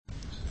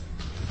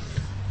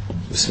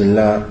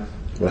Bismillah,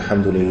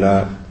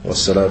 walhamdulillah,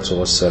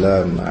 wassalatu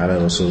wassalam ala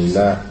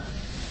rasulillah,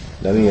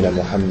 nabiyina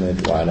Muhammad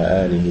wa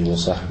ala alihi wa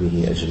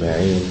sahbihi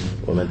ajma'in,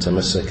 wa man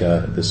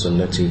tamassaka bi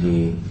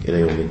sunnatihi ila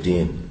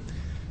yawmiddin.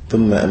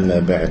 Thumma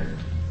amma ba'd.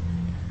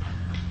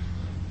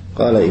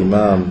 Qala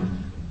Imam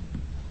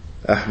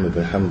Ahmad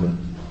bin Hanbal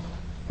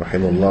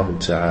rahimahullah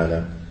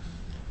ta'ala,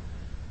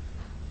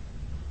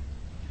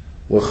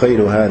 wa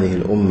khayru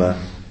hadhihi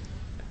al-ummah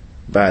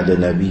ba'da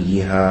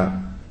nabiyyiha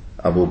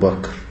Abu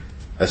Bakr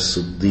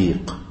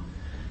الصديق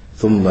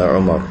ثم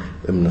عمر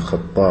بن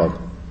الخطاب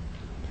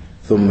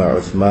ثم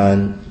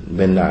عثمان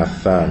بن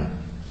عفان.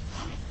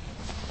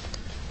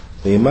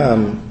 The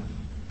Imam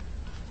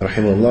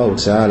rahimahullah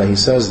ta'ala, he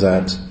says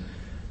that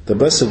the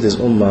best of this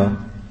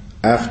ummah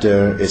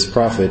after its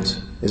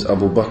prophet is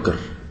Abu Bakr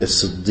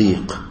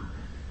as-Siddiq,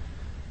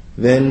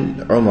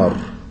 then Umar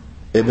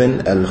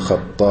ibn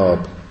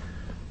al-Khattab,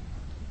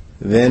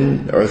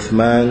 then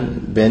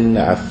Uthman bin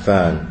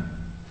Affan.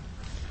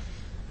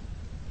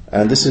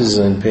 And this is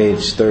on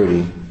page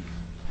 30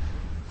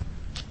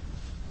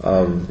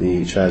 of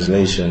the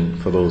translation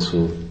for those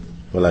who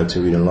would like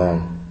to read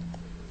along.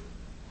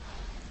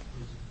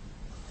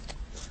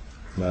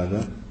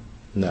 Mother?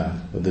 Nah,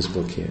 with this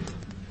book here.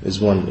 There's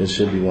one, it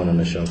should be one on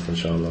the shelf,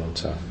 inshallah.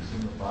 It's in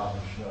the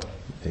bottom shelf,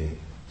 to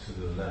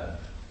the left.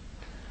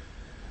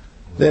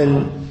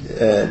 Then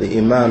the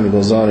Imam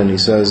goes on and he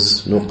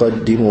says,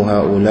 نقدم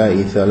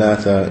هؤلاء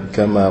ثلاثة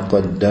كما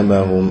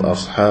قدمهم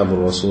أصحاب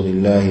رسول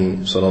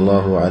الله صلى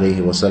الله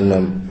عليه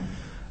وسلم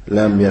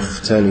لم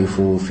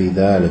يختلفوا في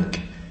ذلك.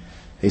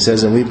 He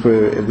says, and we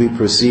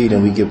proceed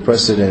and we give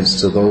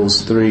precedence to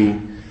those three,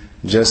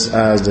 just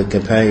as the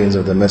companions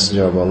of the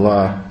Messenger of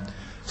Allah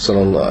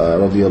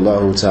رضي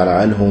الله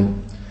تعالى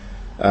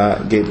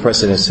عنهم gave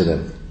precedence to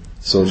them.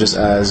 So just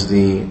as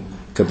the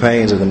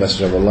companions of the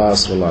Messenger of Allah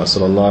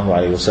sallallahu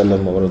alayhi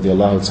wasallam wa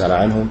radiyallahu ta'ala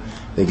anhum,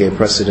 they gave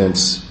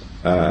precedence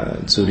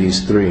to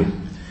these three.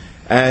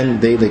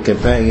 And they, the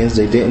companions,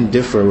 they didn't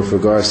differ with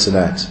regards to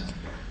that.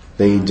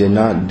 They did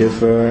not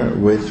differ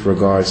with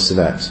regards to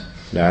that.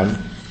 نعم.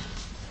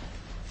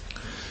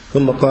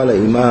 ثم قال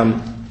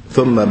إمام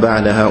ثم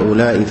بعد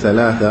هؤلاء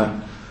ثلاثة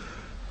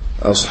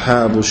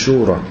أصحاب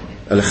الشورى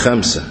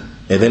الخمسة.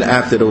 And then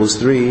after those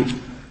three,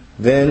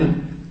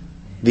 then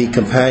the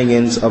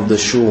companions of the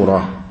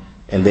Shura,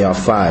 and they are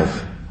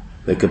five.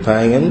 The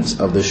companions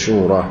of the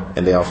Shura,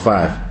 and they are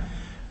five.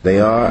 They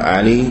are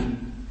Ali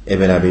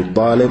ibn Abi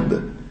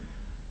Talib,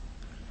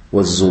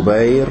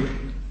 والزبير,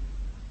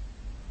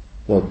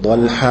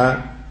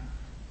 والطلحة,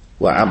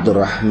 وعبد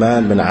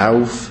الرحمن بن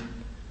عوف,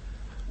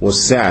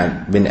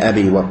 والسعد بن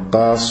أبي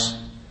وقاص.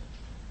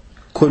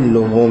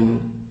 كلهم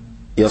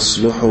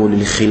يصلح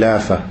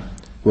للخلافة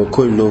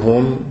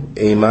وكلهم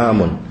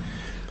إمام.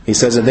 He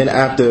says, and then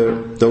after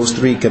those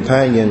three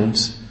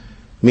companions,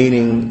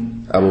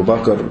 meaning Abu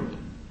Bakr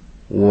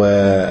wa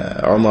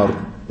Umar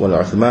wa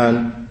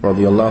Uthman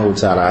radiyallahu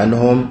ta'ala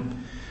anhum,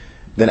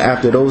 then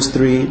after those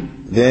three,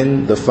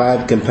 then the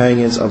five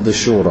companions of the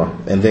Shura,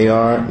 and they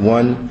are: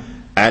 one,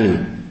 Ali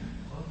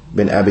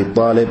bin Abi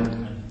Talib,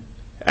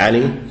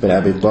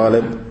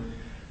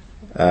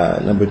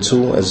 number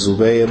two,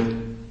 Az-Zubayr,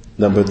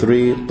 number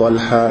three,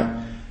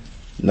 Talha,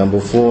 number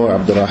four,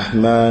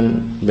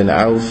 Abdurrahman bin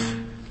Auf,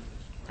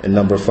 and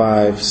number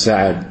five,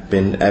 Sa'ad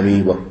bin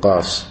Abi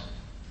Waqqas.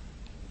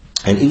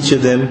 And each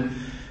of them,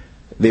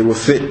 they were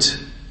fit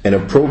and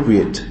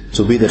appropriate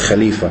to be the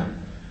Khalifa.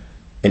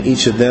 And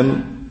each of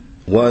them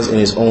was in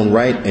his own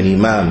right an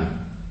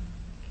Imam.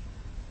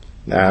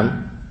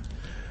 Naam.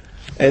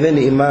 And then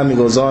the Imam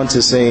goes on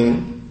to say,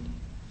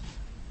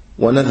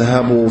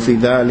 وَنَذْهَبُ فِي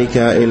ذَلِكَ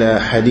إِلَى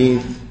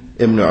حَدِيث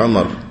Ibn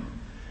Umar.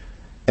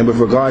 And with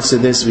regards to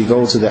this, we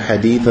go to the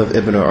hadith of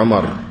Ibn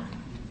Umar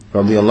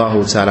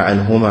radiyallahu ta'ala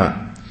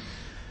anhuma,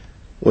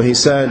 where he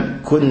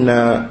said,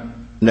 كُنَّا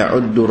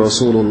نعد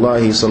رسول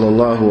الله صلى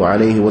الله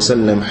عليه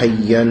وسلم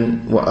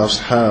حيا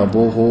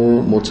وأصحابه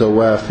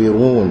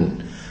متوافرون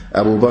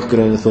أبو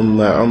بكر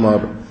ثم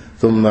عمر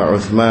ثم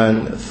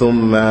عثمان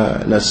ثم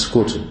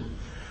نسكت.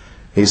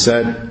 He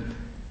said,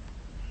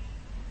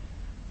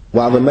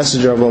 while the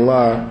Messenger of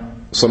Allah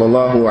صلى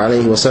الله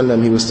عليه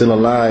وسلم, he was still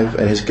alive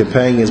and his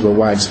companions were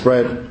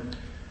widespread,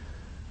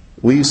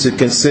 we used to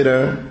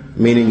consider,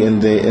 meaning in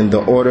the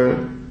order,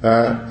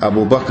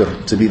 Abu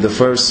Bakr to be the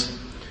first,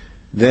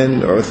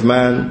 then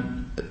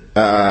Uthman,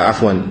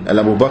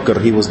 Abu Bakr,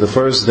 he was the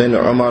first, then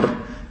Umar,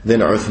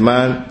 then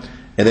Uthman,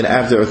 and then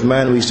after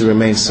Uthman we used to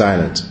remain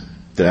silent.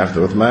 Then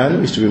after Uthman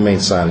we used to remain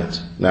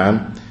silent.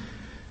 نعم.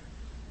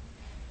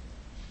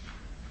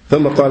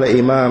 ثم قال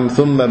إمام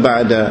ثم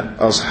بعد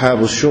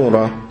أصحاب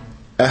الشورى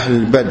أهل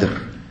البدر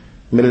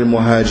من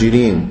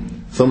المهاجرين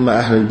ثم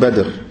أهل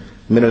البدر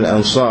من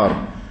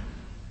الأنصار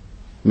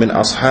من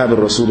أصحاب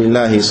رسول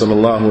الله صلى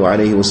الله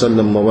عليه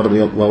وسلم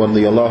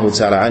ورضي الله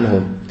تعالى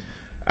عنهم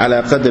على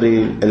قدر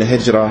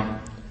الهجرة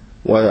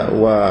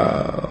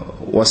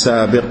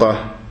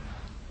وسابقة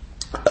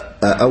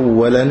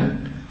أولا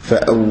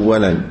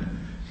فأولا.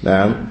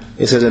 Now,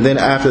 it says, and then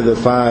after the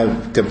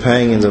five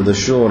companions of the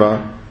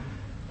Shura,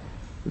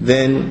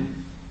 then,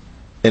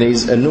 and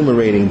he's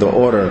enumerating the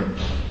order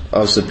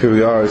of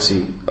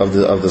superiority of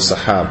the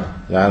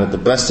Sahaba. Now, the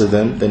best of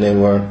them, then they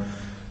were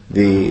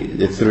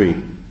the three,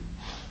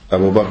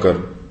 Abu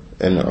Bakr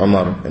and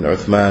Umar and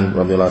Uthman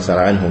radiallahu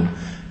ta'ala anhum.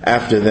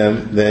 After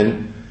them,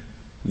 then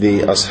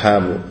the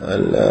Ashab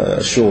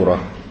al-Shura,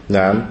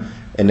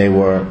 and they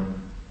were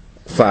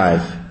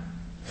 5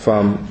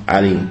 from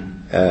Ali,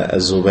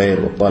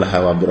 Zubayr,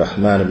 Talha, Abdul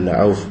Rahman ibn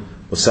Auf,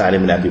 Sa'd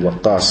ibn Abi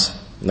Waqqas.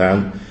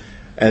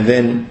 And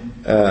then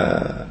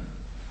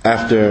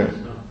after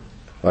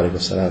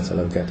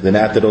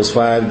those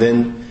 5,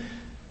 then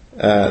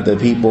the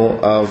people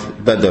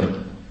of Badr,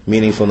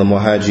 meaning from the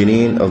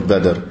Muhajirin of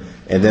Badr,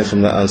 and then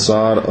from the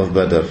Ansar of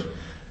Badr,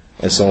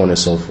 and so on and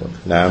so forth.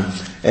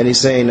 And he's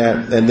saying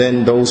that, and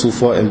then those who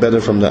fought in Badr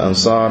from the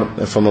Ansar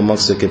and from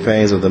amongst the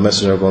companions of the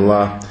Messenger of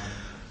Allah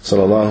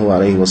sallallahu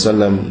alayhi wa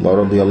sallam wa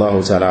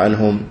radiyallahu ta'ala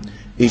anhum,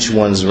 each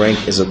one's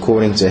rank is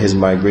according to his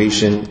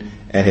migration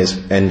and his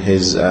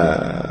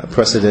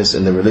precedence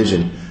in the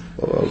religion,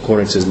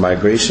 according to his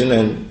migration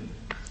and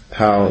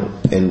how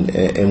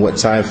in what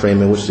time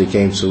frame in which they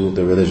came to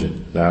the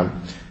religion,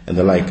 and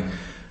the like.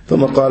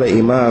 ثم قال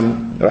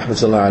إمام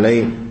رحمة الله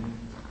عليه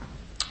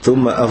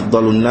ثم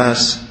أفضل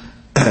الناس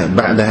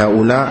بعد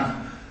هؤلاء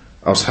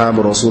أصحاب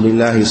رسول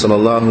الله صلى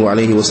الله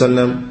عليه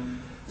وسلم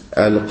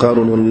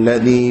القرن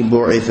الذي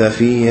بعث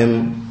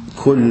فيهم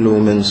كل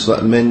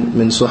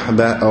من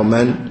صحبة أو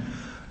من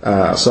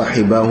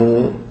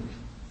صحبه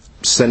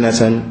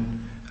سنة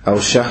أو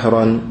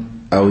شهرا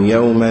أو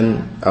يوما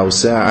أو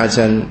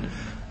ساعة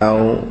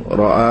أو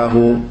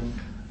رآه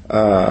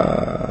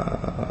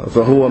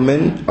فهو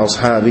من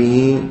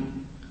أصحابه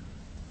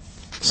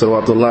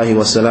صلوات الله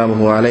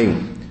وسلامه عليه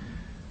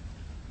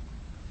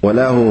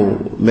وله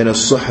من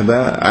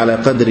الصحبة على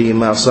قدر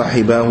ما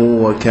صحبه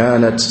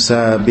وكانت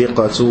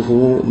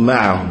سابقته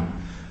معه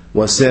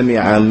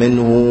وسمع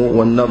منه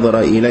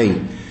والنظر إليه.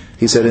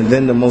 He said, and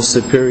then the most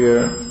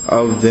superior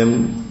of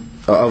them,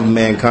 of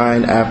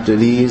mankind after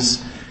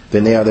these,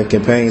 then they are the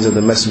companions of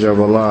the Messenger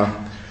of Allah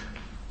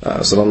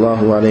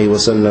sallallahu alayhi wa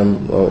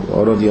sallam wa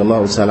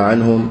radiyallahu ta'ala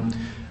anhum,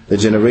 the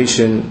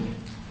generation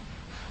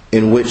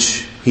in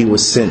which he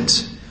was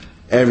sent.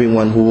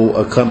 Everyone who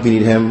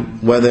accompanied him,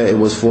 whether it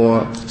was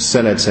for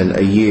sanatan,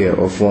 a year,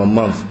 or for a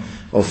month,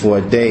 or for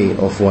a day,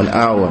 or for an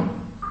hour,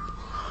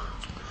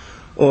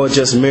 or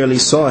just merely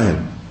saw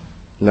him.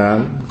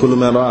 Kullu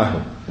man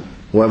ra'ahu,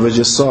 whoever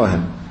just saw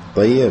him.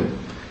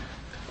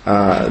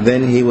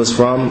 Then he was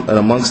from and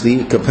amongst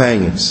the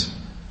companions.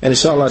 And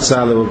inshallah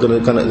ta'ala,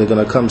 they're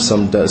gonna come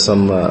some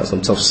tafsir,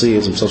 some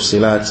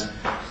tafsilat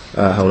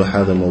حول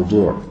هذا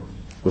الموضوع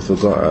with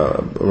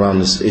regard around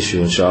this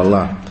issue,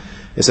 inshallah.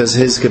 It says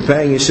his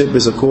companionship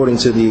is according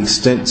to the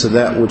extent to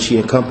that which he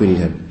accompanied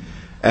him,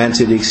 and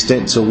to the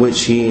extent to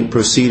which he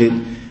proceeded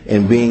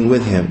in being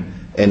with him,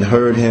 and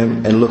heard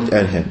him and looked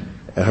at him,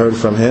 and heard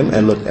from him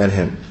and looked at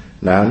him.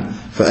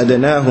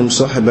 فأدناهم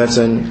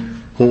صحبة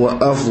هو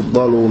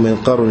أفضل من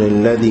قرن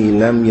الذي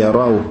لم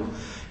يروه.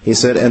 He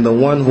said, and the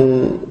one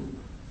who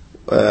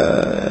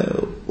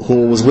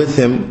was with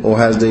him, or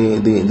has the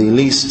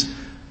least,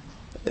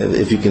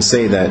 if you can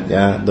say that,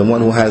 the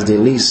one who has the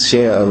least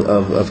share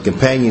of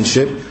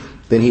companionship,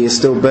 then he is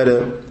still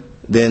better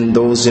than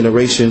those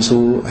generations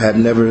who had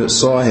never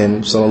saw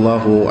him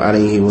sallallahu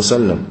alayhi wa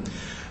sallam.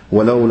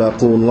 وَلَوْ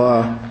لَقُوا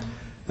اللَّهَ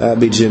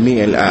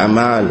بِجَمِيعِ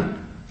الْأَعْمَالِ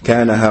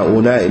كان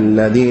هؤلاء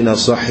الذين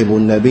صحبوا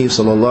النبي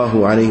صلى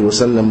الله عليه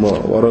وسلم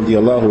ورضي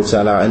الله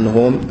تعالى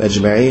عنهم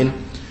أجمعين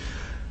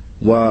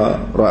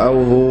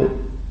وَرَأَوْهُ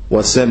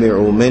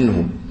وَسَمِعُوا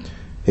مِنْهُ.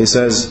 He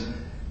says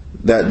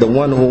that the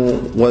one who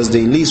was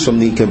the least from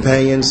the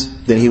companions,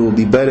 then he will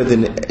be better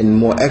than and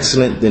more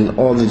excellent than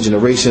all the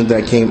generations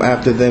that came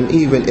after them,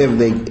 even if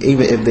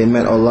they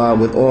met Allah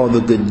with all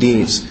the good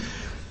deeds.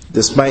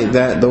 Despite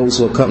that, those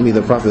who accompanied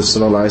the Prophet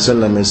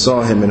ﷺ and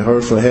saw him and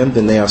heard from him,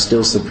 then they are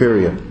still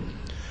superior.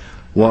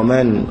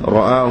 وَمَنْ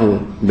رَآهُ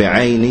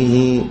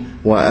بِعَيْنِهِ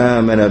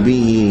وَآمَنَ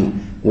بِهِ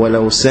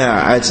وَلَوْ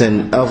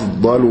سَاعَةً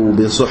أَفْضَلُوا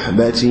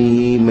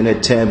بِصُحْبَتِهِ مِنَ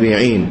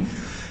التَّابِعِينَ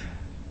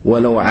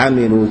وَلَوْ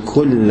عَمِلُوا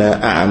كُلَّ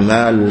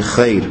أَعْمَالِ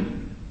الْخَيْرِ.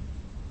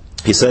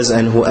 He says,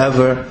 and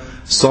whoever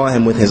saw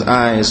him with his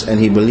eyes and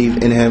he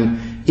believed in him,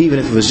 even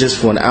if it was just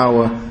for an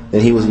hour,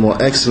 then he was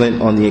more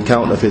excellent on the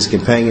account of his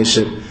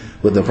companionship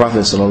with the Prophet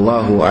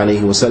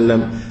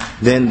ﷺ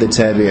than the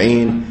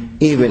tabi'een,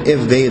 even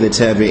if they, the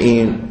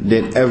tabi'een,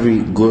 did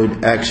every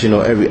good action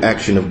or every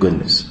action of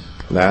goodness.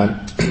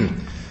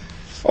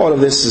 All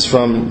of this is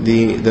from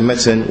the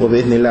matan. Wa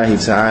bi'idhnillahi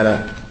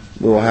ta'ala,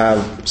 we will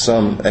have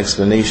some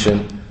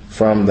explanation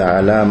from the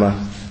Alama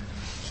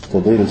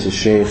Fadilat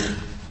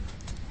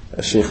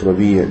al-Shaykh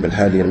Rabi' bin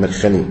Hadi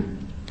al-Madkhali.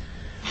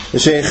 The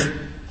Shaykh,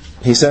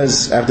 he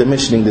says, after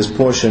mentioning this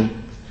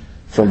portion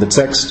from the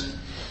text,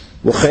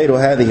 وَخَيْرُ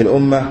هَذِهِ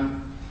الْأُمَّةِ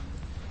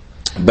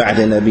بَعْدَ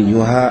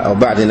نَبِيِّهَا أو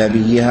بَعْدَ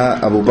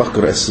نَبِيِّهَا أبو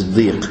بكر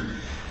الصديق,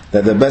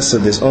 that the best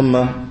of this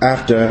ummah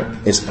after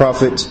its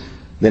prophet,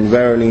 then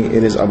verily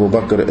it is Abu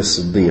Bakr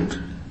as-Siddiq.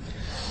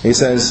 He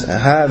says,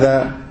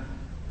 هَذَا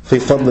في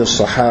فضل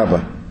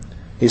الصحابة.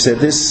 He said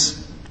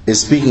this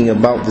is speaking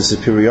about the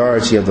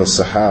superiority of the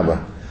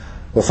Sahaba.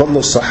 وفضل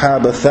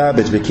الصحابة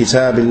ثابت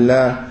بكتاب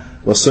الله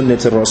وسنة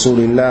رسول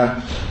الله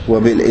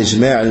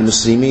وبالإجماع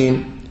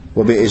المسلمين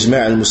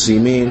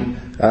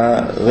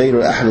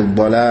غير أهل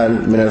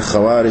الضلال من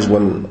الخوارج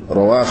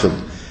والروافض.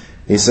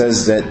 He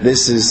says that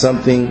this is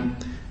something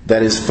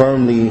that is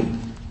firmly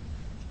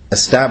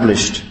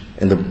established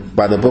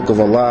by the book of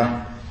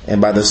Allah and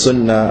by the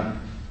sunnah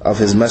of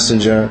His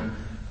messenger,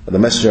 the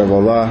messenger of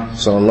Allah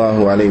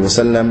sallallahu alaihi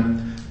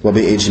wasallam,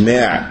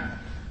 وبإجماع,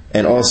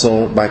 and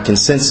also by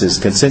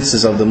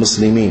consensus of the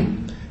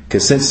Muslimin,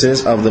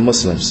 consensus of the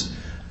Muslims,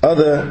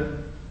 other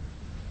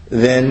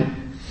than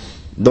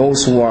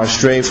those who are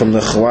astray from the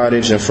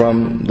Khawarij and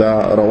from the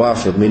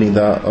Rawafid, meaning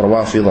the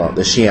Rawafidah,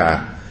 the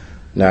Shia.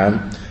 The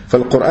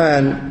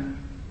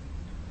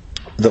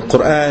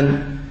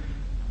Quran,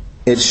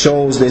 it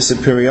shows their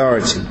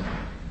superiority.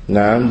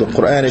 The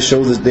Quran, it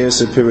shows their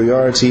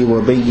superiority,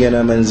 وَبَيَّنَ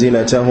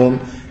مَنْزِلَتَهُمْ,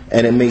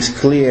 and it makes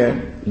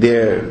clear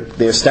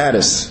their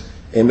status,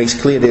 it makes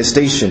clear their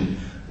station,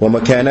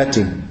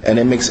 وَمَكَانَتِهِمْ, and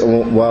it makes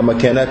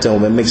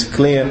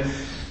clear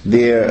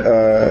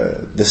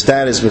the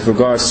status with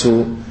regards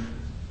to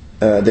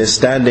their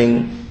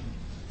standing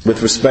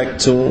with respect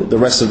to the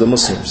rest of the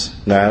Muslims.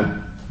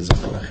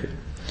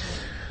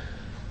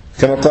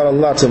 كما قال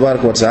الله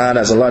تبارك وتعالى,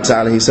 as Allah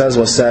Ta'ala, He says,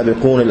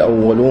 وَالسَّابِقُونَ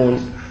الْأَوَّلُونَ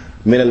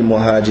مِنَ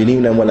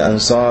الْمُهَاجِرِينَ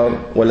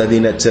وَالْأَنصَارِ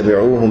وَالَّذِينَ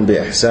اتَّبِعُوهُمْ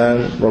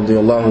بِإِحْسَانٍ رَضِيَ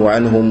اللَّهُ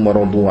عَنْهُمْ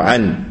وَرَضُوا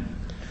عَنْهُ.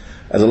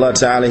 As Allah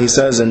Ta'ala, He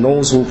says, and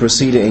those who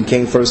preceded and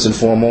came first and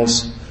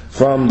foremost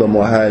from the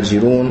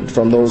muhajirun,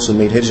 from those who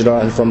made hijrah,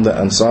 and from the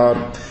ansar,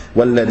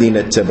 وَالَّذِينَ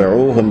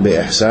اتَّبَعُوهُمْ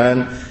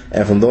بِإِحْسَانٍ,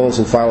 and from those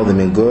who follow them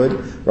in good,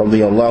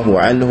 رَضِيَ اللَّهُ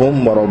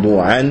عَنْهُمْ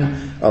وَرَضُوا عَنْهُ,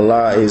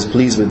 Allah is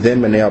pleased with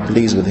them and they are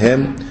pleased with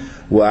Him.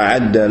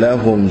 وَأَعَدَّ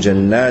لَهُمْ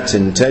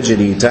جَنَّاتٍ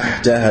تَجْرِي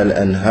تَحْتَهَا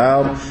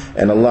الْأَنْهَارِ,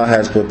 and Allah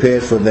has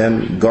prepared for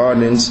them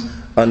gardens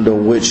under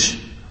which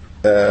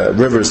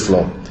rivers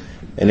flow.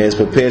 And He has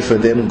prepared for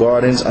them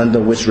gardens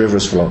under which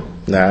rivers flow.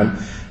 Now,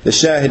 the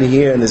shahid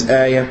here in this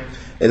ayah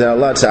is that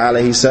Allah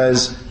Ta'ala, He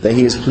says that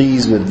He is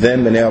pleased with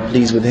them and they are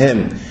pleased with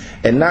Him.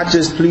 And not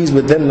just pleased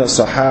with them, the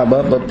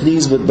Sahaba, but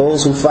pleased with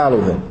those who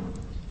follow them.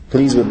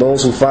 Pleased with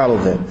those who follow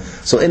them.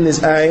 So in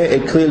this ayah,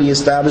 it clearly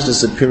established the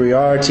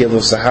superiority of the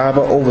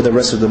Sahaba over the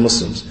rest of the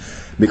Muslims.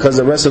 Because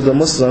the rest of the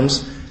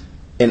Muslims,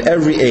 in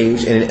every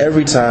age and in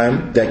every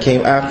time that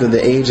came after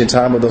the age and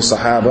time of the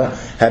Sahaba,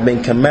 have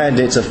been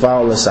commanded to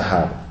follow the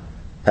Sahaba.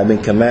 Have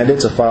been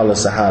commanded to follow the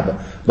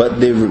Sahaba. But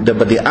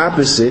the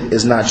opposite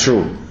is not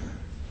true.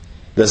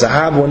 The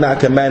Sahaba were not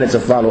commanded to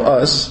follow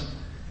us,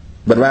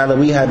 but rather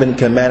we have been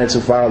commanded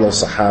to follow the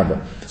Sahaba.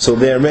 So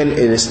therein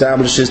it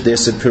establishes their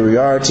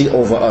superiority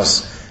over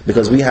us.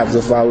 Because we have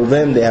to follow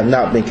them, they have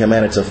not been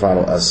commanded to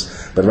follow us.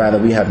 But rather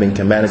we have been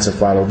commanded to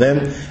follow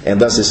them,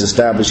 and thus it's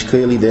established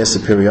clearly their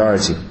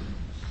superiority.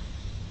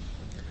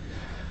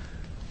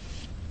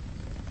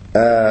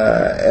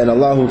 And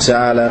Allah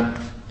Ta'ala,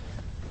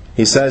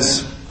 He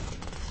says,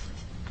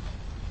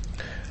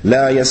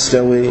 لا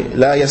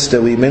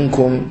يستوي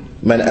منكم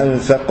من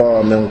أنفق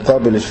من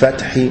قبل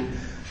الفتح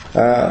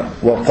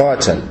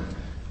وقاتل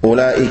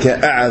أولئك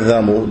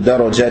أعظم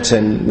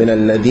درجة من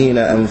الذين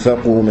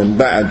أنفقوا من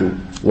بعد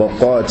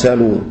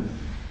وقاتلوا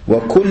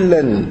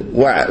وكلا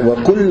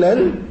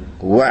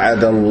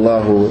وعد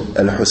الله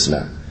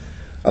الحسنى.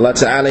 Allah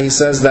Ta'ala, He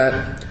says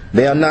that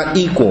they are not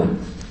equal,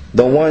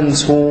 the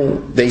ones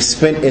who they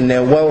spent in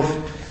their wealth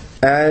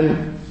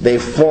and they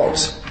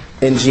fought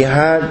in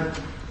jihad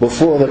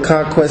before the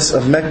conquest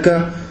of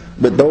Mecca,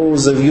 but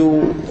those of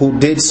you who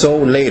did so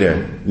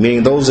later,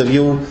 meaning those of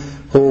you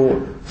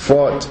who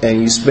fought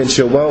and you spent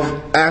your wealth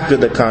after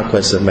the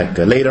conquest of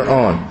Mecca, later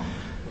on.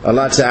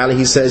 Allah Ta'ala,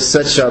 He says,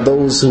 such are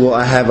those who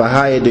have a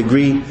higher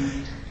degree, meaning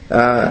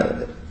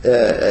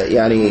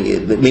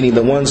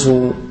the ones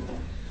who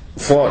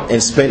fought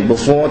and spent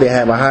before, they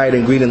have a higher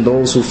degree than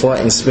those who fought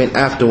and spent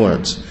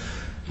afterwards.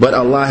 But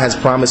Allah has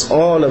promised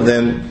all of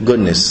them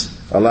goodness.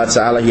 Allah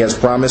Ta'ala, He has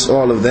promised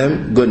all of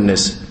them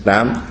goodness.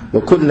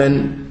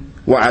 وَكُلًّا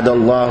وَعَدَ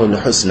اللَّهُ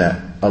الْحُسْنَى.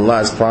 Allah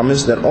has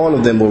promised that all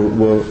of them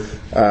will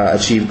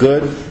achieve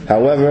good.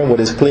 However, what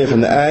is clear from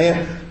the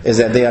ayah is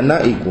that they are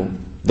not equal.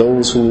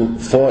 Those who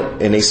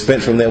fought and they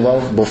spent from their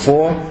wealth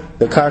before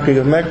the conquering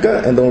of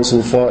Mecca, and those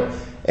who fought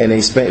and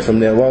they spent from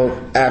their wealth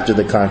after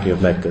the conquering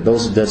of Mecca.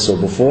 Those who did so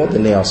before,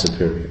 then they are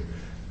superior.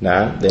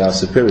 They are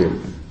superior.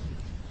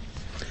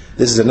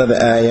 This is another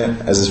ayah,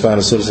 as is found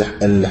in Surah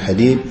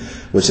Al-Hadid,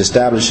 which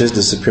establishes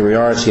the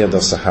superiority of the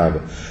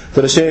Sahaba.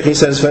 So the Shaykh, he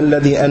says,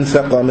 فَالَّذِي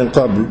أَنْفَقَ مِنْ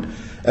قَبْلِ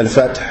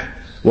الْفَتْحِ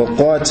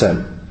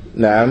وَقَاتَلْ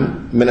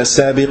مِنَ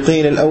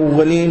السَّابِقِينَ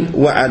الْأَوَّلِينَ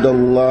وَعَدَ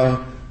اللَّهُ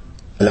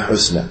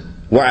الْحُسْنَى.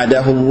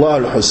 وَعَدَهُ اللَّهُ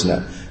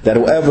الْحُسْنَى. That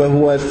whoever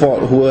who had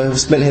fought, who had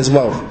spent his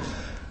wealth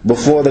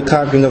before the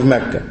conquering of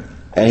Mecca,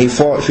 and he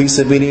fought fi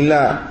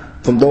sabilillah,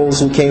 from those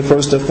who came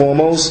first and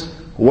foremost,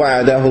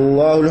 وَعَدَهُ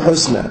اللَّهُ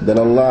الْحُسْنَى. That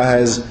Allah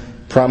has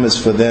promised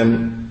for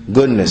them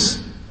goodness.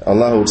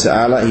 Allah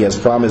Ta'ala, He has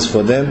promised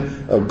for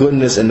them a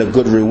goodness and a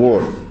good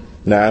reward.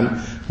 نعم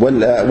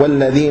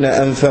والذين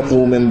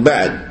أنفقوا من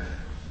بعد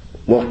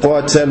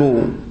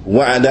وقاتلوا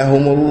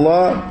وعدهم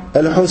الله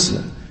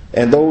الحسنى.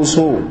 And those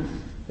who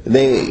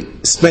they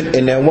spent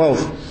in their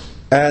wealth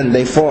and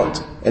they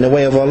fought in the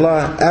way of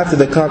Allah after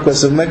the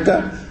conquest of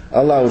Mecca,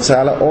 Allah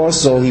Ta'ala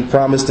also He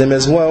promised them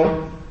as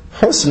well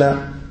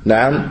husna.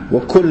 نعم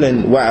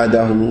وكل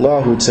وعده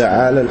الله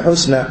تعالى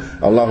الحسنى.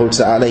 Allah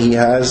Ta'ala He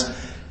has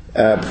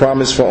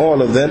promised for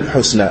all of them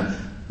husna.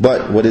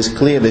 But what is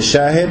clear, the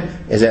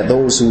shahid, is that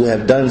those who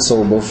have done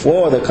so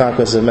before the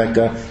conquest of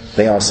Mecca,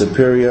 they are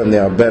superior and they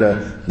are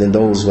better than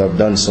those who have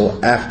done so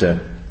after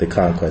the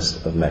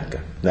conquest of Mecca.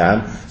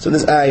 Na'am. So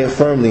this ayah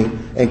firmly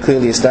and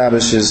clearly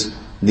establishes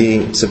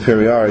the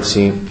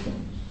superiority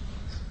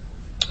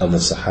of the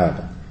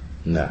Sahaba.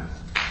 Na'am.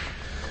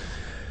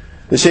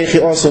 The Shaykh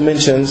also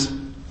mentions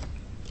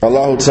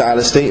Allah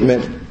Ta'ala's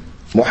statement,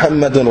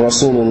 Muhammadun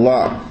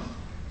Rasulullah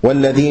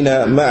وَالَّذِينَ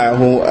مَعَهُ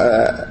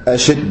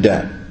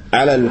أَشِدَّ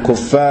على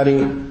الكفار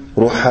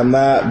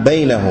رحماء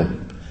بينهم,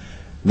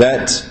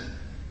 that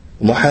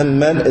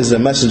Muhammad is the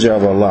messenger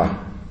of Allah,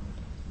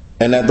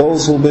 and that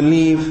those who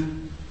believe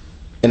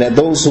and that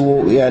those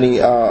who are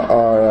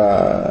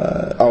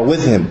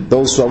with him,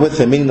 those who are with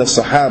him, meaning the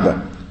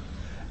Sahaba,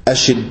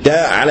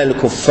 أشداء على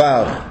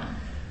الكفار,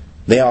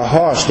 they are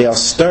harsh, they are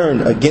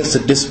stern against the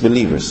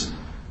disbelievers,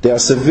 they are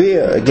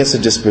severe against the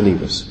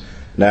disbelievers.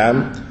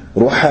 نعم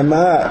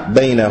رحماء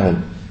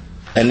بينهم,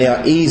 and they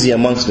are easy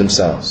amongst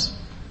themselves.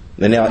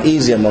 And they are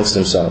easy amongst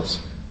themselves,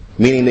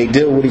 meaning they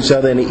deal with each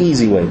other in an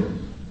easy way,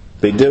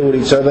 they deal with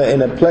each other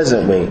in a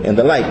pleasant way, and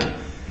the like.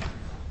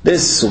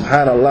 This,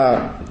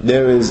 subhanallah,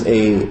 there is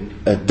a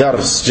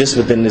dars just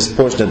within this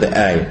portion of the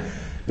ayah.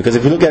 Because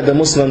if you look at the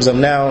Muslims of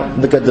now,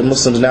 look at the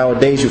Muslims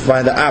nowadays, you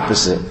find the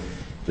opposite.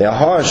 They are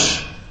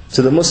harsh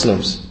to the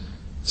Muslims,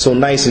 so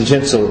nice and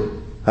gentle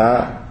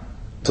to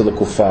the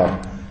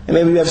kuffar. And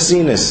maybe you have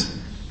seen this.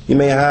 You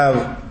may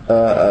have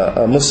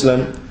a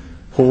Muslim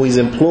who is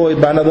employed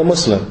by another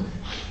Muslim,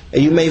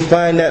 and you may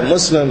find that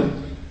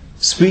Muslim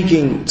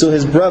speaking to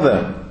his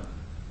brother,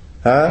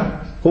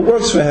 who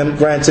works for him,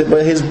 granted,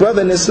 but his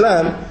brother in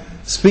Islam,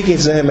 speaking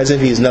to him as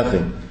if he is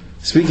nothing,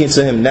 speaking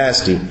to him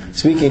nasty,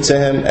 speaking to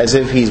him as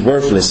if he's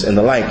worthless and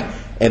the like.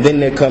 And then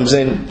there comes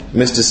in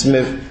Mr.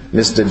 Smith,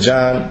 Mr.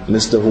 John,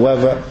 Mr.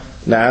 whoever,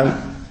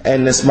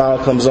 and the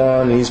smile comes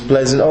on, and he's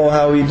pleasant. Oh,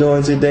 how are you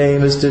doing today,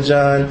 Mr.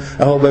 John?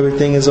 I hope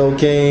everything is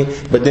okay.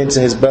 But then to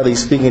his brother,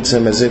 he's speaking to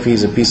him as if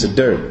he's a piece of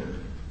dirt.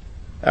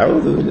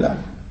 A'udhu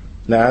billah.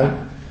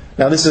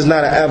 Now this is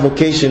not an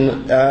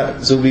avocation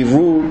to be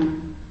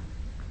rude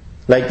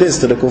like this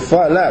to the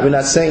kuffar. We're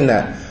not saying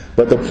that.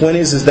 But the point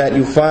is that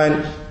you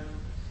find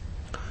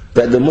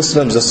that the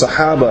Muslims, the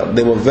Sahaba,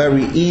 they were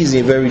very easy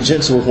and very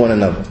gentle with one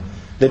another.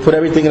 They put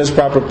everything in its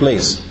proper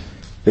place.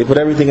 They put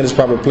everything in its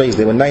proper place.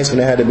 They were nice when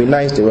they had to be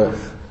nice. They were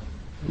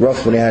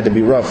rough when they had to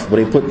be rough. But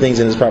they put things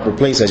in its proper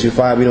place. As you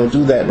find, we don't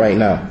do that right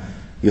now.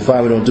 You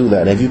find we don't do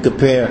that. And if you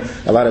compare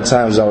a lot of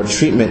times our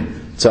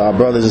treatment to our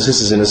brothers and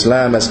sisters in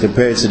Islam as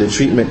compared to the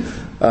treatment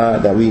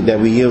that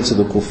we yield to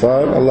the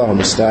kuffar, Allahu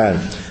musta'an.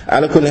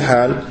 Ala kulli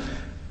hal,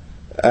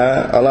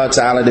 Allah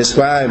Ta'ala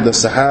described the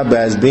Sahaba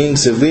as being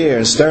severe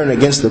and stern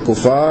against the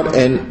kuffar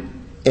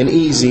and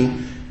easy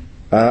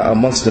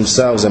amongst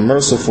themselves and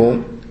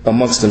merciful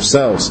amongst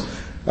themselves.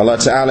 Allah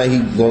Ta'ala, He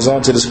goes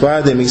on to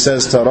describe them. He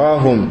says,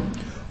 Tarahum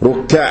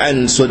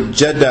rukka'an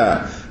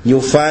sujjada.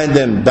 You'll find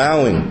them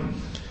bowing,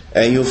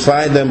 and you'll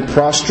find them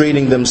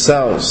prostrating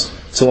themselves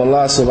to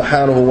Allah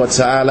subhanahu wa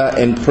ta'ala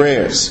in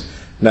prayers.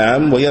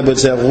 Na'am,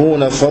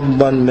 وَيَبْتَغُونَ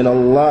فَضْلًا مِنَ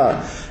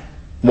اللَّهِ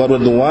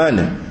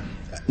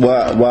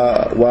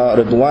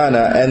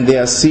وَرِضْوَانًا, and they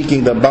are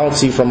seeking the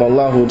bounty from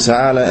Allah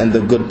Ta'ala and the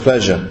good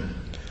pleasure.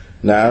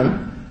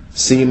 Na'am,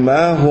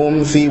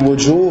 سِيمَاهُمْ فِي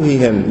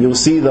وُجُوهِهِمْ, you'll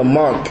see the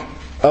mark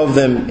of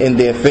them in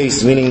their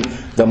face, meaning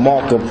the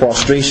mark of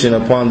prostration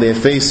upon their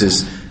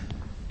faces.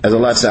 As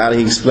Allah Ta'ala,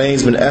 He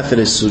explains, min athar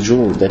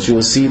as-sujud, that you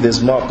will see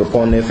this mark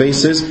upon their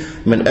faces,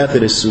 min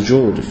athar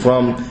as-sujud,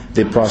 from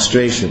the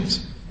prostrations.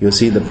 You'll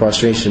see the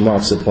prostration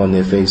marks upon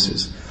their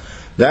faces.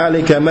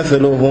 ذَلِكَ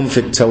مَثَلُهُمْ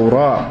فِي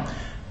التَّوْرَاةِ,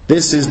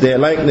 this is their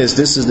likeness,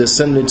 this is the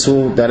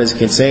similitude that is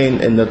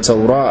contained in the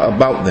Torah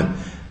about them.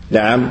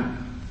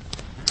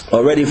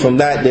 Already from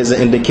that there's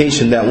an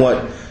indication that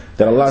what?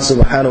 That Allah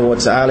subhanahu wa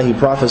ta'ala, He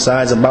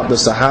prophesies about the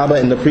Sahaba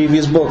in the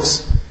previous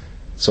books.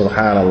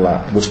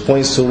 Subhanallah. Which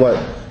points to what?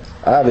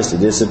 Obviously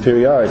their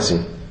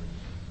superiority.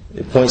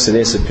 It points to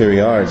their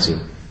superiority.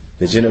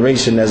 The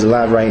generation that's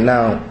alive right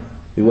now,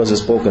 it wasn't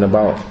spoken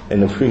about in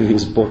the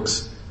previous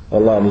books.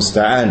 Allah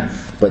musta'an.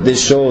 But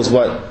this shows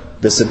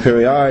what? The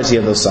superiority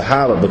of the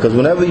Sahaba. Because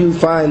whenever you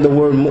find the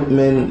word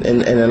mu'min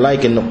and the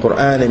like in the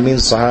Quran, it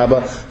means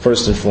Sahaba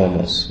first and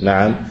foremost.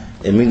 Na'am.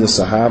 It means the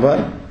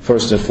Sahaba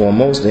first and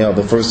foremost. They are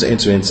the first to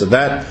enter into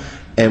that.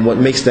 And what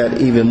makes that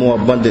even more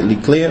abundantly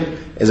clear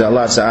is that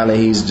Allah Ta'ala,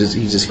 He's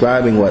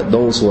describing what?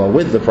 Those who are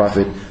with the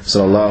Prophet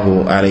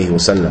Sallallahu Alaihi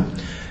Wasallam.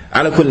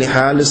 Ala kulli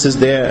hal, this is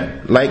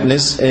their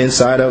likeness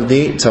inside of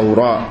the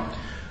Torah.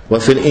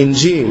 وفي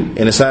الإنجيل,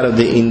 inside of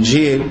the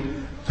Injil,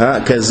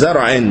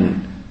 كزرع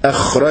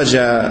أخرج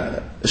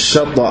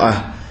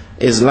شطأه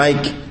is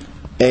like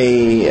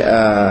a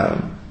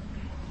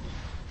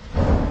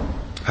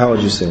how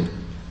would you say?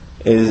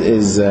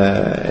 Is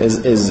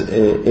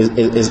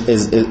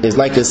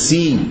like a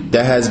seed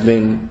that has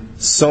been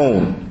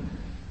sown,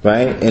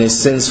 right? And it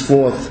sends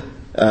forth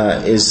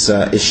is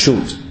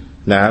shoot.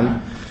 نعم.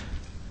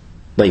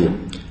 طيب.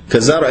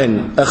 كزرع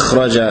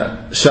أخرج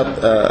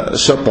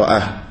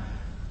شطأه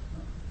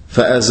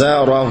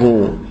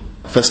فأزاره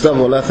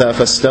فاستغلث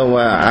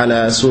فاستوى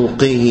على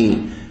سوقه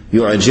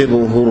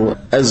يعجبه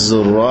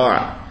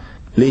الزراع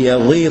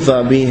ليغيظ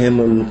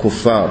بهم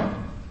الكفار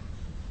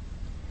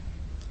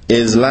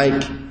is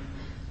like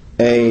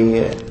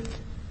a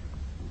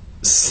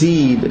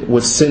seed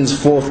which sends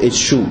forth its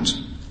shoot,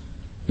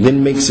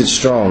 then makes it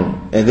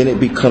strong, and then it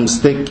becomes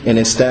thick and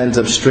it stands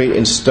up straight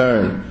and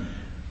stern,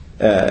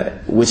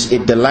 which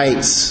it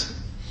delights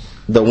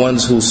the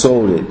ones who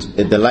sowed it.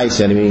 It delights,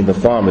 meaning the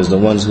farmers, the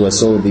ones who have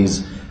sowed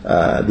these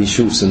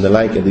shoots and the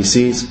like of these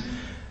seeds,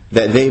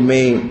 that they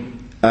may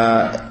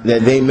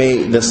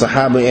the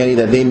Sahaba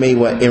that they may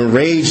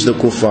enrage the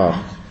kuffar,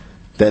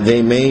 that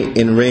they may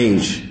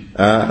enrage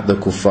the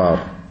kuffar.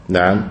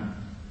 Na'am.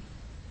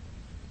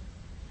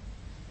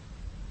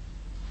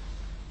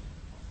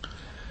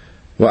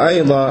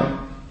 وأيضا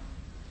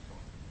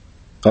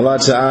Allah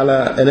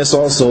Ta'ala, and it's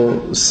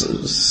also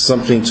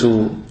something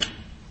to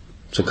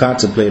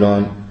contemplate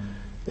on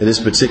in this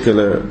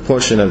particular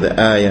portion of the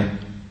ayah.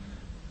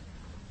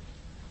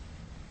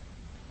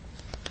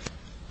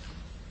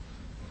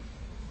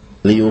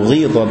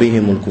 لِيُغِيظَ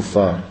بِهِمُ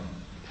الْكُفَّارِ,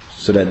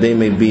 so that they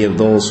may be of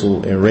those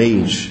who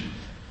enrage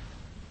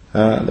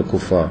the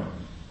kuffar.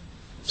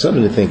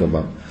 Something to think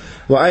about.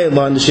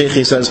 وأيضا the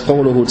Shaykh says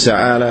قوله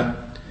تعالى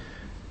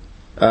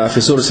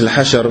في سورة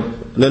الحشر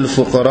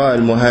للفقراء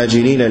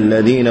المهاجرين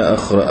الذين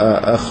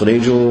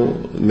أخرجوا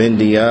من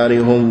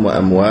ديارهم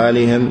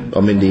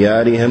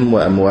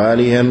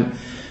وأموالهم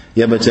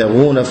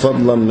يبتغون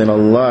فضلا من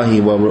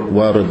الله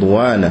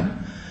ورضوانه,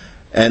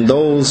 and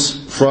those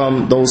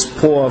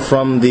poor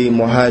from the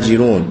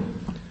muhajirun,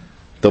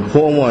 the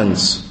poor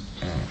ones,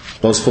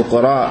 those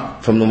fuqara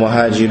from the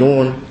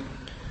muhajirun,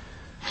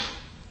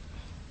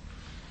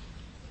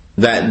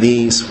 that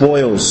the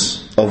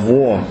spoils of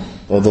war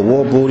or the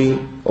war booty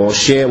or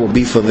share will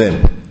be for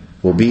them,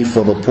 will be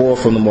for the poor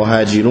from the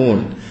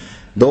muhajirun,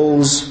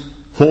 those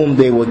whom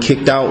they were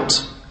kicked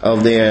out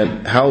of their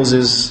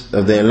houses,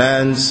 of their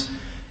lands,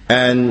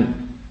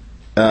 and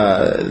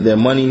their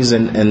monies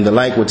and the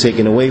like were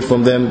taken away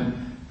from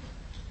them,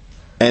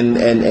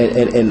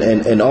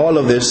 and all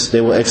of this,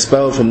 they were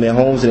expelled from their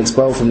homes and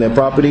expelled from their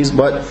properties,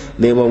 but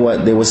they were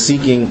what? They were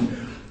seeking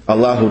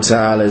Allah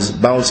Ta'ala's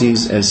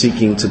bounties and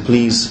seeking to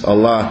please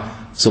Allah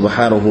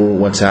subhanahu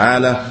wa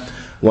ta'ala.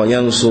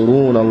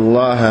 وَيَنْصُرُونَ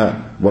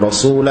اللَّهَ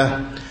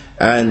وَرَسُولَهُ,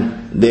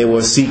 and they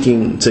were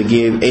seeking to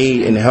give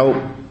aid and help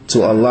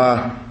to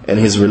Allah and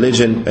His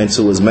religion and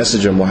to His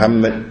messenger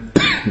Muhammad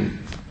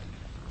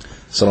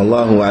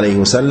sallallahu alayhi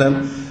wa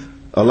sallam.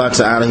 Allah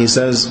Ta'ala, He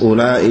says,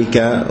 أُولَٰئِكَ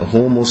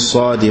هُمُ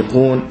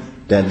الصَّادِقُونَ,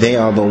 that they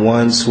are the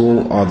ones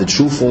who are the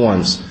truthful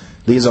ones.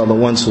 These are the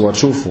ones who are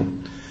truthful.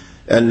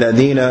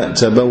 الَّذِينَ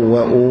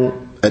تَبَوَّأُوا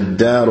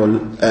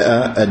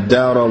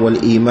الدَّارَ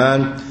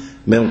وَالْإِيمَانَ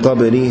مِنْ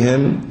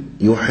قَبْلِهِمْ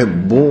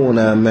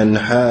يحبون من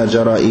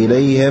هاجر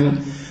إليهم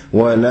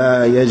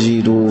ولا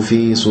يجدوا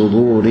في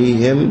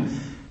صدورهم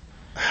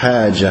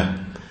حاجة,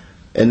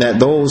 and that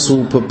those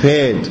who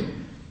prepared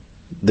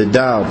the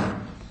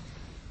dar,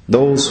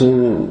 those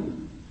who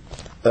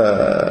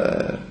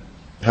and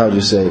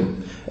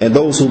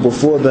those who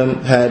before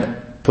them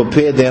had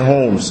prepared their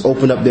homes,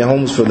 opened up their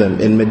homes for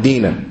them in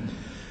Medina,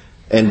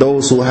 and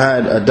those who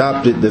had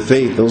adopted the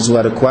faith, those who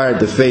had acquired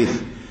the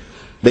faith,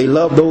 they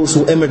loved those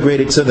who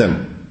immigrated to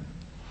them.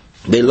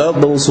 They love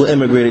those who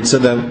immigrated to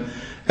them,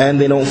 and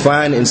they don't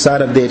find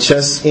inside of their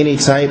chests any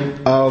type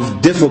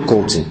of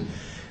difficulty.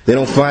 They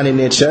don't find in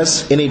their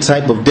chests any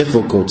type of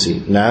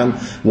difficulty. نعم.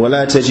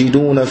 وَلَا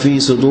تَجِدُونَ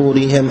فِي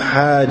صُدُورِهِمْ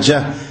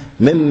حَاجَةً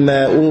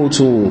مِمَّا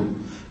أُوتُوا,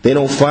 they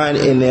don't find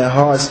in their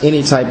hearts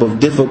any type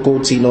of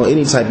difficulty, nor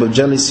any type of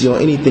jealousy or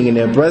anything in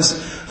their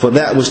breasts for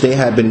that which they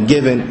have been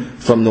given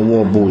from the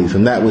war booty,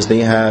 from that which they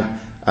have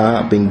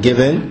been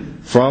given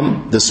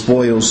from the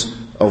spoils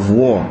of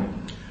war.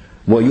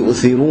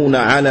 وَيُؤْثِرُونَ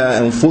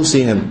عَلَىٰ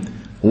أَنفُسِهِمْ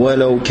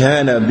وَلَوْ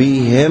كَانَ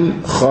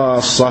بِهِمْ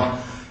خَاصَّةً,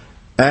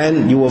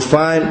 and you will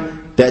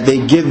find that they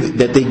give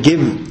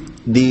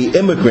the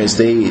immigrants,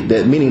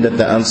 meaning that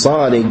the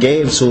Ansar, they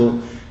gave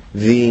to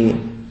the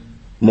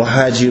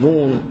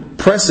Muhajirun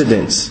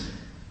precedence.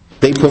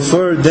 They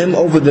preferred them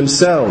over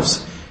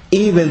themselves,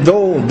 even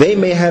though they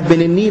may have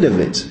been in need of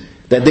it.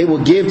 That they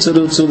will give to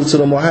the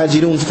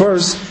Muhajirun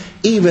first,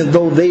 even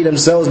though they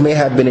themselves may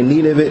have been in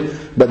need of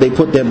it, but they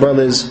put their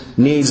brothers'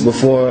 needs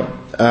before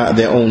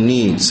their own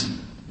needs.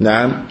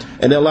 Naam.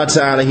 And then Allah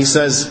Ta'ala, He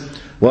says,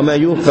 وَمَا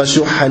يُوقَ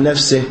شُحَّ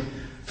نَفْسِهِ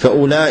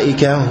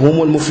فَأُولَٰئِكَ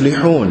هُمُ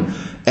الْمُفْلِحُونَ,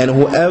 and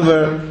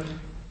whoever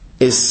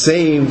is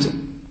saved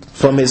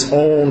from his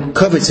own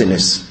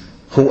covetousness,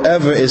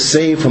 whoever is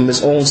saved from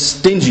his own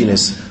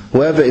stinginess,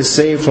 whoever is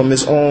saved from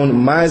his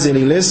own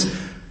miserliness,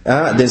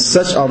 then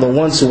such are the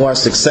ones who are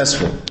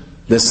successful.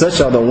 Then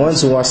such are the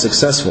ones who are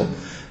successful.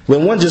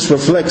 When one just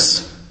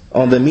reflects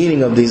on the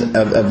meaning of these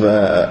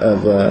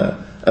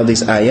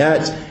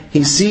ayat,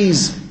 he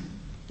sees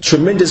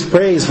tremendous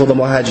praise for the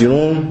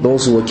muhajirun,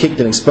 those who were kicked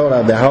and expelled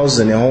out of their houses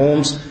and their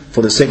homes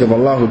for the sake of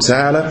Allah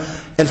Ta'ala,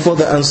 and for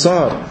the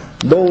ansar,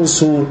 those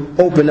who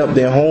opened up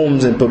their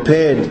homes and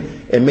prepared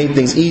and made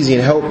things easy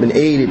and helped and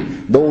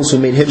aided those who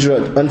made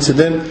hijrah unto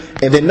them.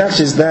 And then not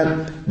just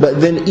that, but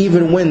then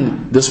even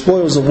when the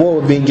spoils of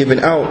war were being given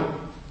out,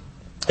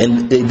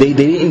 and they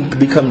didn't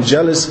become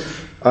jealous,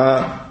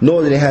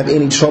 nor did they have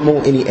any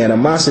trouble, any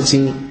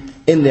animosity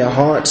in their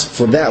hearts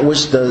for that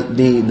which the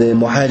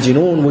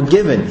muhajirun were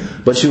given.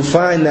 But you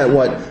find that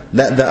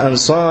that the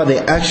ansar, they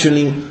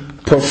actually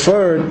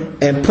preferred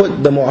and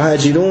put the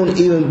muhajirun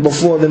even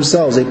before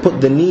themselves. They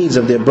put the needs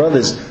of their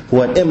brothers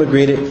who had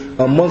immigrated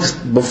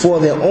before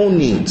their own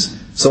needs.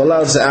 So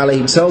Allah Ta'ala,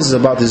 He tells us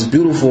about this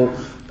beautiful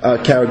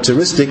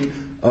characteristic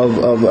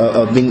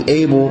of being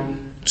able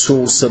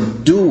to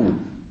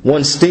subdue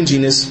one's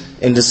stinginess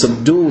and to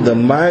subdue the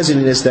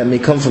miserliness that may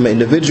come from an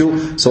individual.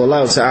 So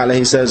Allah Ta'ala,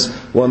 He says,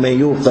 وَمَن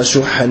يُوقَ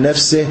شُحَّ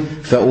نَفْسِهِ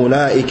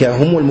فَأُولَٰئِكَ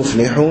هُمُ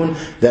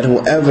الْمُفْلِحُونَ, that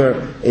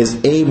whoever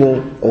is able,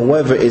 or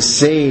whoever is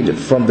saved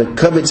from the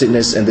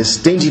covetousness and the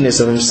stinginess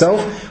of himself,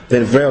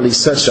 then verily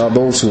such are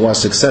those who are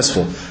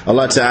successful.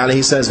 Allah Ta'ala,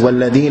 He says,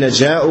 وَالَّذِينَ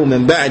جَاءُوا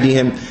مِن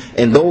بَعْدِهِمْ,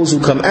 and those who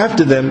come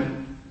after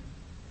them.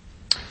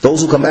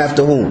 Those who come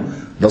after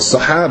whom? The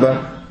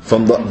Sahaba,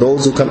 from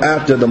those who come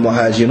after the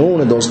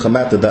muhajirun, and those who come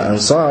after the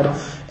ansar,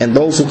 and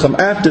those who come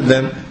after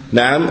them.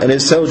 And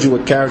it tells you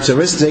a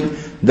characteristic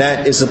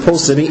that is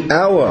supposed to be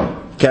our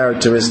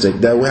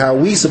characteristic, that how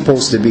we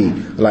supposed to be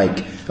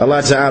like.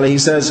 Allah Ta'ala, He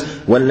says,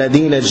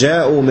 وَالَّذِينَ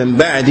جَاءُوا مِن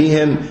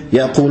بَعْدِهِمْ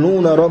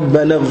يَقُولُونَ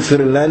رَبَّنَا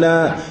اغْفِرْ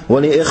لَنَا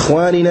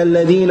وَلِإِخْوَانِنَا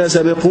الَّذِينَ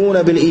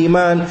سَبِقُونَ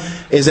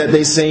بِالْإِيمَانِ, is that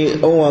they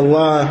say, oh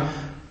Allah,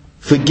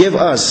 forgive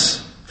us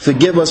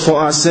for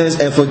our sins,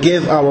 and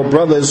forgive our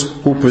brothers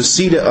who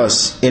preceded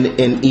us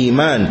in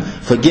Iman.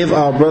 Forgive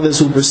our brothers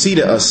who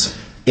preceded us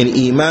in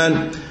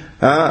Iman.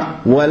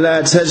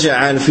 وَلَا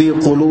تَجْعَلْ فِي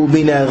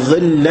قُلُوبِنَا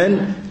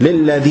غِلًّا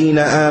لِلَّذِينَ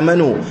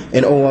آمَنُوا,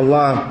 and oh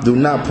Allah, do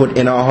not put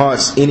in our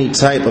hearts any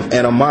type of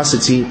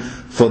animosity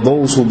for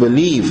those who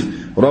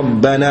believe.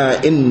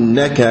 رَبَّنَا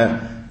إِنَّكَ,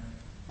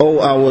 O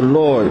our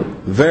Lord,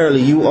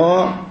 verily you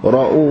are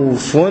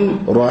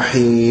Ra'ufun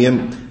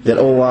Rahim, that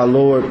O our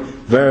Lord,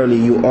 verily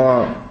you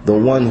are the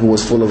one who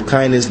is full of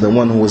kindness, the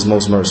one who is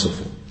most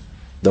merciful.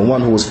 The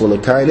one who is full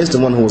of kindness, the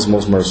one who is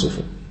most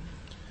merciful.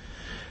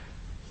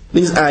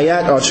 These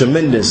ayat are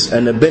tremendous,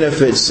 and the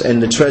benefits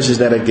and the treasures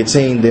that are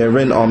contained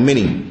therein are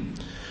many.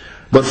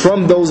 But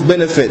from those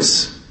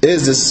benefits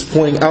is this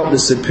pointing out the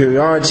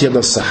superiority of the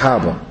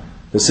Sahaba.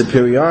 The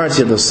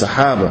superiority of the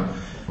Sahaba.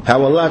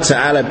 How Allah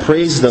Ta'ala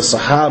praised the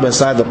Sahaba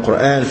inside the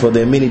Quran for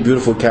their many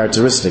beautiful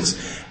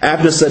characteristics.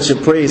 After such a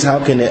praise,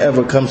 how can there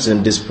ever come to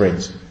them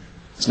dispraise?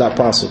 It's not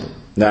possible.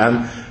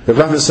 The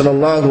Prophet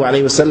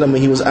ﷺ,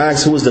 when he was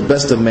asked who was the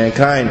best of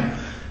mankind,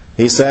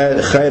 he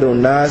said, خَيْرُ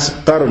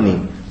النَّاسِ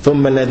قَرْنِي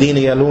ثُمَّ الَّذِينَ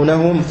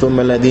يَلُونَهُمْ ثُمَّ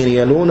الَّذِينَ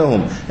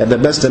يَلُونَهُمْ, that the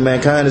best of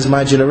mankind is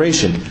my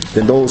generation,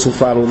 then those who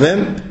follow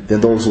them,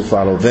 then those who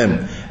follow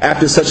them.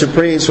 After such a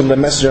praise from the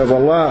Messenger of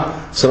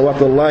Allah,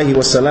 salawatullahi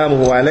wa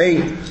salamuhu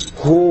alayhi,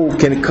 who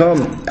can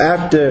come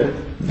after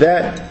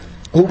that?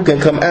 Who can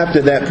come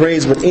after that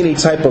praise with any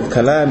type of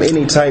kalam,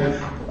 any type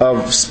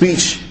of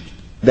speech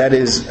that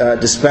is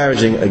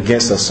disparaging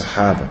against the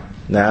Sahaba?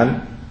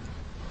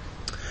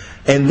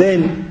 And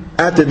then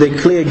after the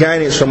clear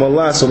guidance from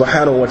Allah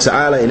subhanahu wa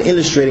ta'ala in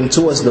illustrating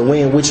to us the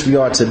way in which we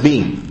are to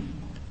be,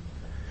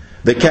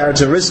 the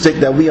characteristic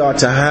that we are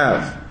to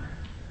have,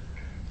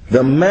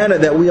 the manner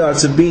that we are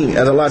to be,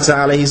 as Allah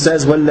Ta'ala, He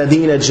says,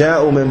 وَالَّذِينَ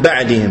جَاءُوا مِن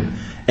بَعْدِهِمْ,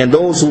 and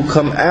those who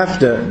come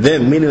after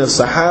them, meaning the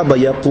Sahaba,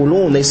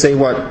 يَقُولُونَ, they say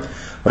what?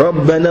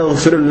 رَبَّنَا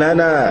اغْفِرْ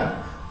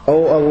لَنَا,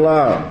 O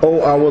Allah,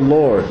 O our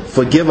Lord,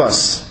 forgive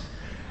us.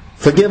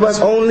 Forgive us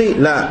only?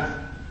 La.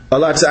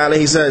 Allah Ta'ala,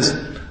 He says,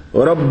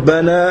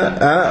 رَبَّنَا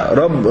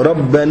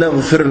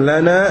اغْفِرْ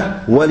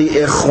لَنَا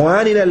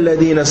وَلِإِخْوَانِنَا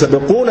الَّذِينَ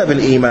سَبَقُونَ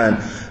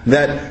بِالْإِيمَانِ,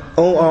 that,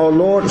 O our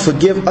Lord,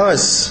 forgive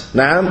us,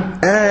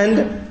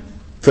 and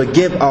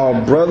forgive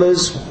our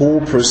brothers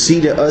who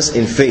preceded us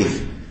in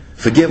faith.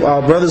 Forgive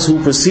our brothers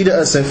who preceded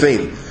us in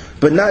faith.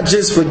 But not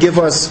just forgive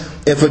us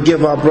and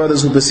forgive our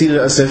brothers who preceded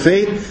us in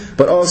faith,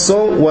 but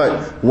also what?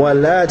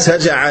 وَلَا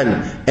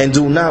تَجْعَلْ, and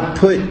do not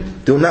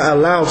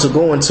allow to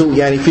go into,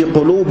 يعني فِي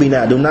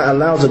قُلُوبِنَا, do not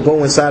allow to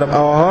go inside of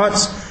our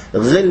hearts,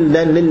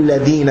 غِلًّا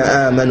لِلَّذِينَ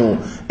آمَنُوا,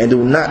 and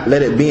do not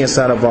let it be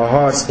inside of our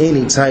hearts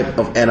any type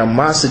of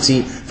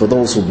animosity for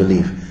those who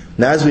believe.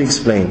 Now, as we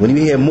explained, when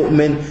you hear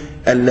mu'min,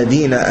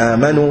 الَّذِينَ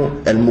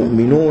آمَنُوا,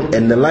 الْمُؤْمِنُونَ,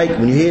 and the like,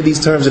 when you hear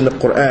these terms in the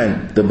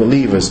Quran, the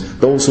believers,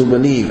 those who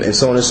believe, and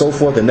so on and so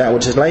forth, and that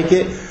which is like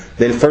it,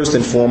 then first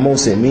and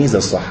foremost it means the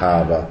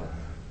Sahaba.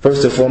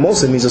 First and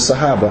foremost it means the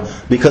Sahaba,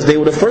 because they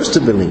were the first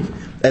to believe,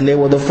 and they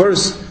were the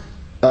first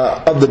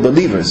of the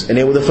believers, and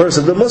they were the first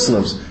of the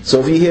Muslims. So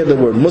if you hear the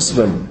word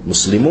Muslim,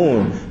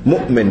 Muslimun,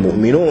 Mu'min,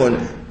 Mu'minun,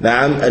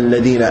 Na'am,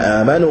 Alladina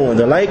Amanu, and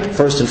the like,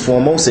 first and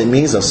foremost, it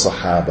means the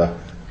Sahaba.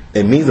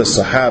 It means the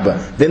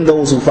Sahaba, then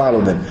those who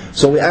follow them.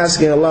 So we're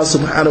asking Allah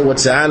subhanahu wa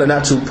ta'ala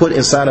not to put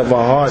inside of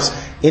our hearts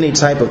any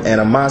type of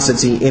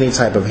animosity, any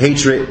type of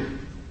hatred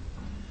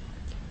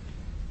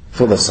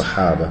for the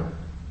Sahaba.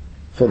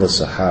 For the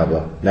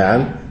Sahaba,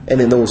 Na'am, and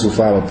then those who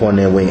follow upon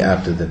their way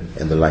after them,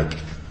 and the like.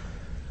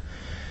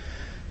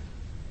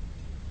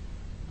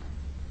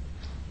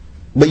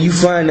 But you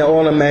find that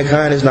all of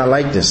mankind is not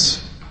like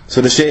this.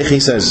 So the Shaykh, he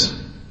says,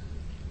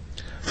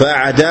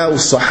 فَأَعْدَاءُ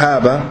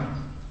الصَّحَابَةِ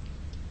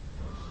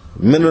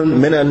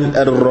من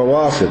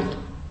الروافض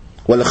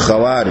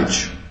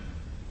والخوارج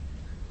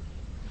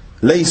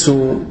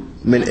ليسوا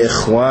من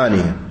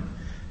إخوانهم.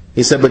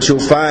 He said, but you'll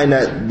find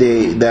that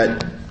the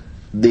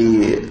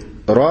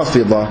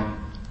Rafidah,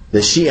 the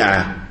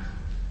Shia,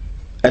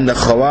 and the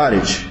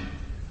Khawarij,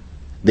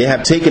 they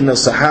have taken the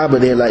Sahaba,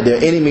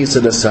 they're enemies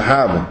to the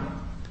Sahaba.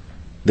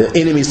 They're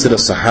enemies to the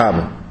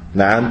Sahaba.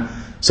 Na'am.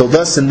 So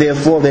thus and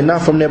therefore, they're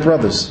not from their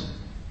brothers.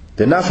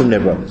 They're not from their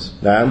brothers.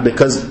 Na'am.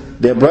 Because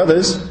their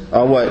brothers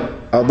are what?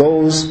 Are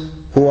those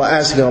who are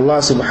asking Allah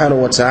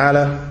subhanahu wa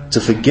ta'ala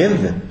to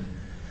forgive them.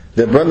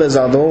 Their brothers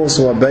are those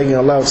who are begging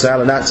Allah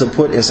ta'ala not to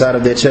put inside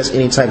of their chest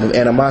any type of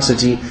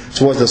animosity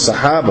towards the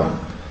Sahaba.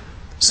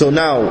 So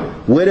now,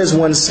 where does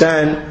one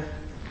stand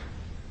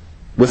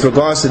with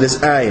regards to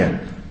this ayah?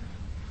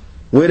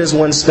 Where does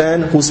one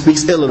stand who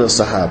speaks ill of the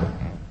Sahaba?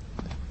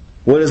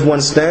 Where does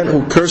one stand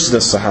who curses the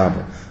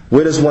Sahaba?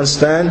 Where does one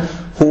stand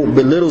who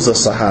belittles the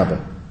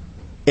Sahaba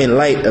in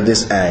light of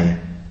this ayah?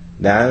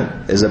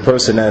 Now, is a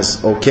person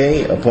that's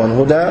okay upon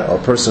huda, or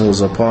a person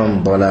who's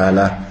upon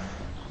dalala?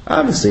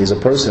 Obviously, is a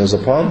person who's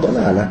upon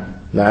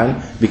dalala.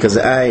 Now, because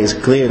the ayah is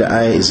clear, the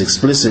ayah is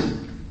explicit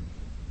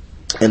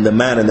in the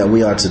manner that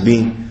we are to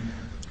be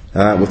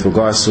with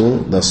regards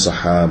to the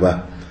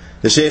Sahaba.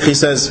 The Shaykh, he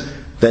says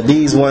that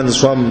these ones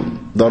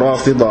from the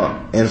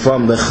Rafidah and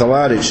from the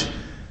Khawarij,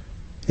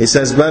 he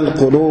says, بل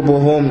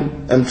قلوبهم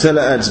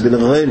امتلأت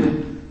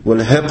بالغل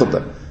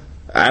والحقد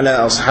على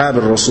أصحاب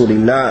الرسول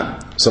الله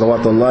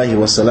صلوات الله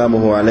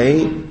وسلامه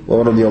عليه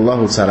ورضي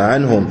الله تعالى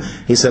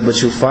عنهم. He said,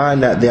 but you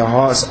find that their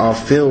hearts are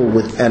filled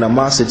with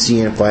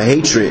animosity and for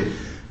hatred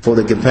for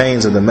the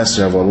companions of the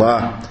Messenger of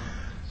Allah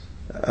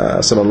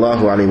صلى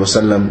الله عليه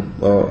وسلم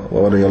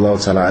ورضي الله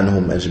تعالى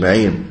عنهم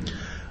أجمعين.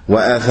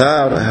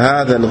 وآثار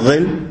هذا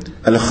الغل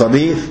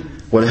الخبيث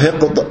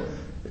والحقد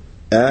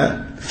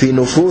في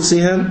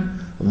نفوسهم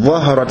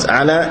ظهرت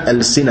على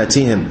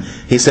ألسنتهم.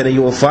 He said that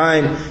you will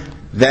find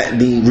that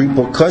the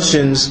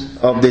repercussions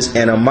of this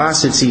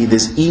animosity,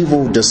 this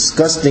evil,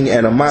 disgusting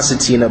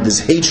animosity, and of this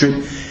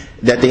hatred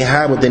that they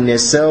have within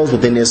themselves,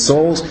 within their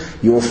souls,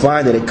 you will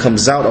find that it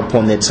comes out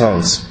upon their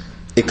tongues.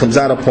 It comes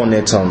out upon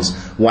their tongues.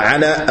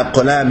 وَعَلَىٰ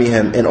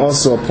أَقْلَامِهِمْ, and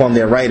also upon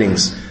their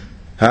writings.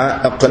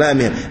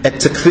 أَقْلَامِهِمْ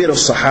التَّكْفِيرُ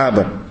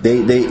الصَّحَابَةِ.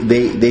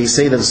 They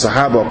say that the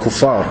Sahaba are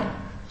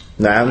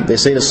kuffar. They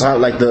say the Sahaba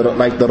like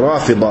the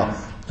Rafidah,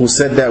 who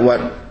said that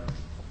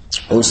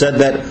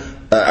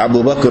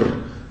Abu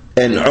Bakr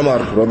and Umar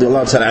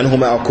radiallahu ta'ala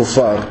anhuma are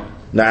kuffar.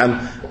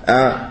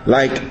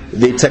 Like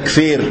the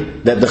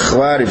takfir that the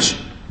Khawarij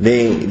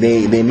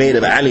they made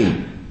of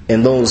Ali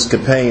and those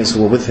companions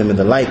who were with him and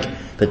the like.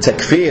 The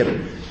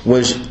takfir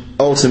which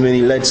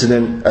ultimately led to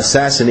them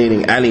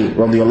assassinating Ali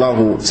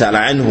radiallahu ta'ala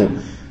anhu.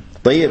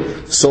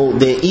 So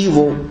their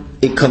evil,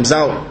 it comes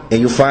out,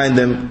 and you find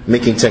them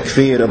making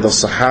takfir of the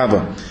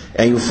Sahaba,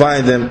 and you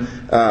find them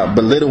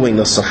belittling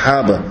the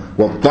Sahaba,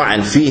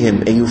 وَالطَّعْنْ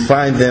فِيهِمْ, and you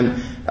find them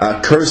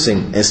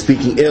cursing and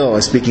speaking ill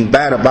and speaking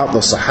bad about the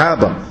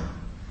Sahaba.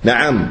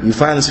 Na'am, you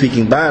find them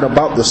speaking bad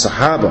about the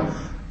Sahaba.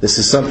 This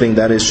is something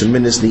that is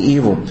tremendously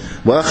evil.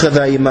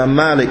 وَأَخَذَ Imam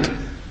Malik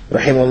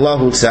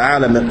rahimahullah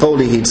ta'ala min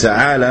qawlihi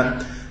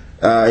ta'ala.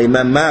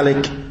 Imam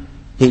Malik,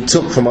 he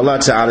took from Allah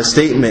ta'ala's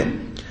statement,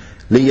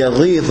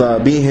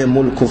 لِيَغِيظَ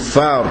بِهِمُ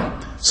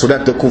الْكُفَّارِ, so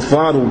that the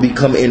kuffar will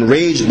become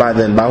enraged by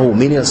them. By who?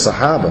 Meaning the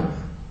Sahaba.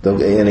 The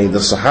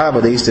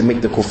Sahaba, they used to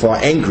make the kuffar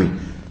angry.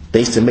 They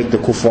used to make the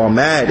kuffar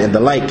mad and the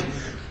like.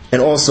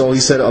 And also he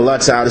said Allah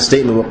Ta'ala's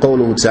statement,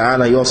 وَقَوْلُهُ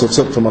Ta'ala, he also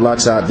took from Allah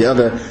Ta'ala the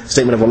other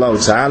statement of Allah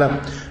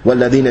Ta'ala,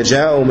 وَالَّذِينَ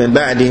جَاءُوا مِن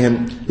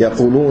بَعْدِهِمْ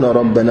يَقُولُونَ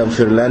رَبَّنَا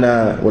اغْفِرْ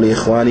لَنَا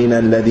وَلِإِخْوَانِنَا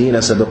الَّذِينَ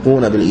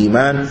سَبَقُونَ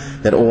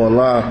بِالْإِيمَانِ. That, oh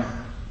Allah,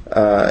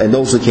 and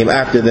those who came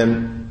after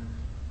them,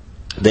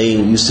 they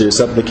used to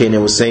supplicate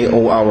and would say,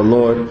 oh our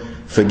Lord,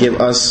 forgive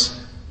us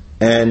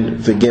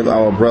and forgive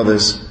our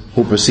brothers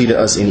who preceded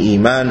us in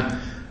Iman.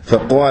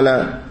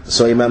 فَقَالَ,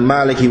 so Imam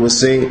Malik, he would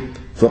say,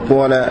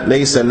 فَقَالَ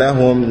لَيْسَ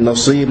لَهُمْ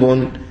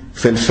نَصِيبٌ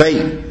فِي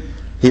الْفَيْءِ.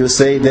 He would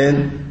say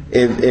then,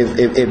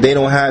 if they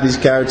don't have these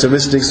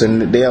characteristics,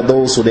 and they are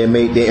those who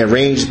they're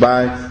arranged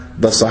by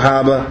the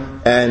Sahaba,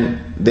 and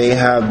they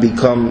have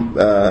become,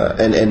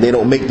 and they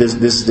don't make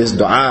this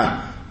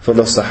dua for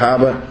the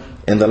Sahaba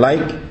and the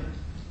like,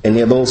 and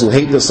they're those who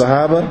hate the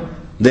Sahaba,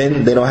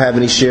 then they don't have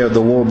any share of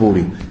the war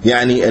booty.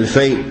 يعني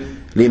الفيء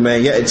لما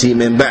يأتي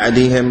من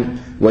بعدهم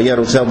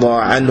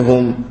ويرتضى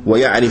عنهم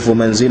ويعرف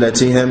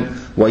منزلتهم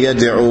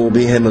ويدعو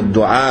بهم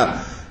الدعاء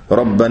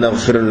ربنا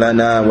اغفر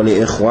لنا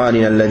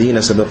ولإخواننا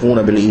الذين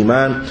سبقونا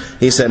بالإيمان.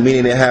 He said,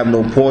 meaning they have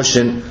no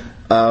portion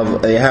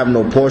of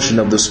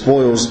the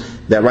spoils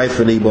that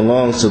rightfully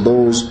belongs to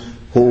those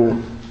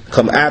who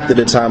come after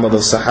the time of the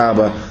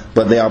Sahaba,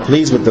 but they are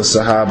pleased with the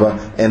Sahaba,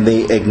 and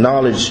they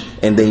acknowledge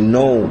and they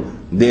know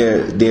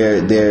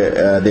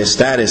their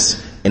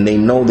status, and they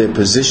know their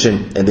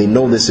position, and they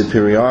know their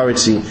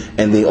superiority,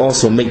 and they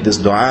also make this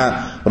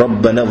dua,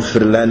 رَبَّنَا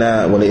اغْفِرْ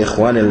لَنَا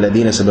وَلِإِخْوَانِ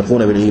الَّذِينَ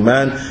سَبَقُونَ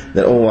بِالْإِيمَانِ,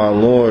 that, oh our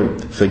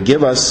Lord,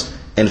 forgive us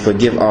and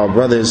forgive our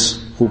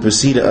brothers who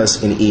preceded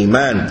us in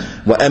Iman.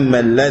 وَأَمَّا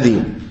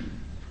الَّذِي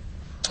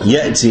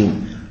يَأْتِي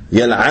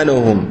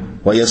يَلْعَنُهُمْ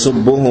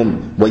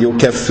وَيَسُبُّهُمْ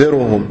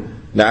وَيُكَفِّرُهُمْ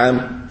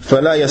نعم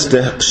فَلَا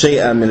يَسْتَحِقْ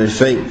شَيْئًا مِنَ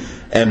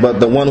الْفَيْءِ. But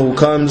the one who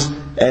comes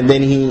and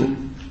then he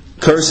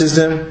curses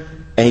them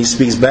and he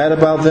speaks bad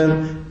about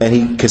them and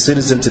he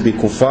considers them to be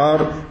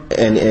kuffar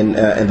and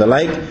the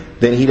like,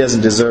 then he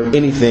doesn't deserve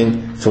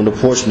anything from the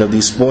portion of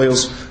these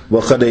spoils.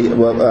 وَقَدَ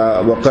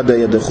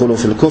يَدْخُلُ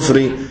فِي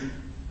الْكُفْرِ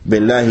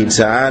بِاللَّهِ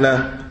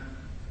تَعَالَى,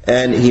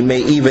 and he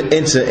may even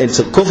enter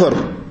into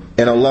kufr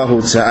in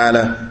Allah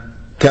Ta'ala,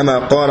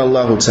 كما قال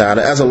الله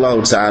تعالى, as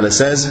Allah Ta'ala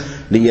says,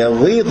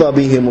 لِيَغِيظَ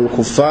بِهِمُ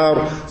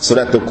الْكُفَّارِ, so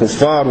that the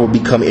kuffar will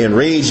become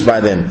enraged by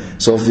them.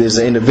 So if there's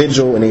an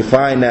individual and they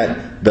find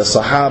that the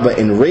Sahaba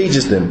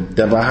enrages them,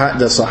 the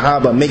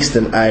Sahaba makes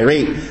them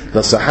irate,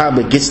 the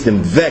Sahaba gets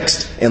them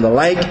vexed and the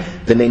like,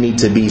 then they need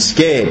to be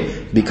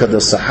scared, because the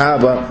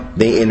Sahaba,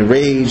 they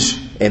enrage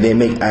and they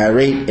make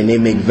irate and they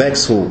make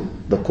vex who?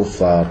 The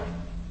kuffar.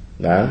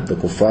 The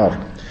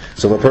kuffar.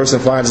 So if a person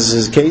finds this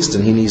is his case,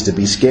 then he needs to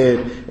be scared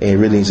and he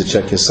really needs to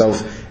check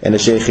himself. And the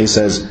Shaykh, he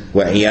says,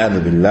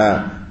 وَعِيَاذُ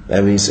بِاللَّهِ,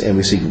 and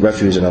we seek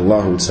refuge in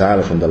Allah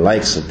Ta'ala from the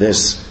likes of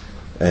this.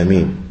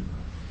 Ameen.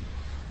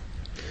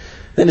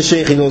 Then the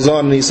Shaykh, he goes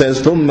on and he says,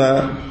 ثُمَّ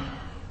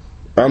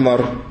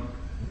عُمَرْ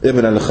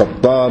ibn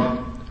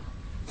al-Khattab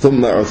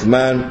ثُمَّ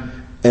عُثْمَانْ,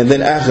 and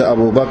then after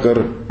Abu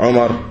Bakr,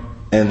 Umar,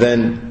 and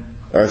then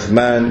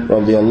Uthman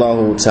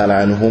radiyallahu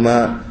ta'ala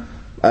anhuma,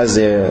 as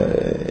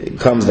there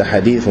comes the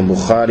hadith from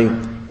Bukhari,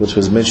 which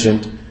was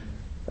mentioned,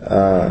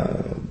 but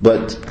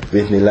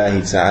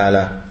bi'ithnillahi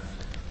ta'ala,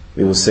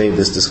 we will save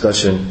this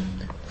discussion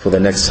for the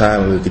next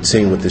time. We will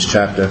continue with this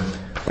chapter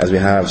as we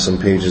have some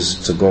pages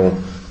to go,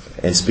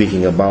 and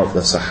speaking about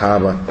the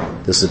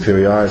Sahaba, the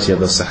superiority of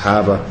the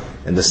Sahaba,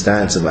 and the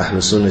stance of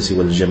Ahlul Sunnati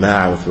wal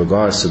Jama'ah with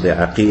regards to their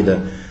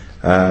aqidah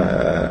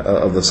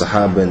of the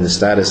Sahaba, and the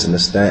status and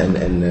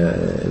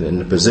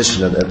the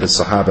position that the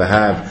Sahaba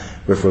have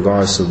with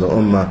regards to the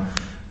Ummah.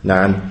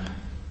 نعم.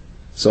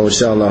 So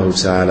inshallah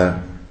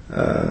ta'ala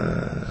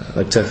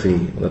نكتفي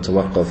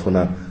ونتوقف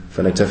هنا،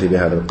 فنكتفي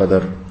بهذا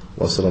القدر،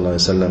 وصلى الله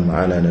وسلم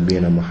على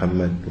نبينا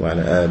محمد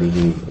وعلى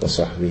آله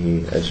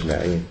وصحبه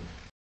أجمعين.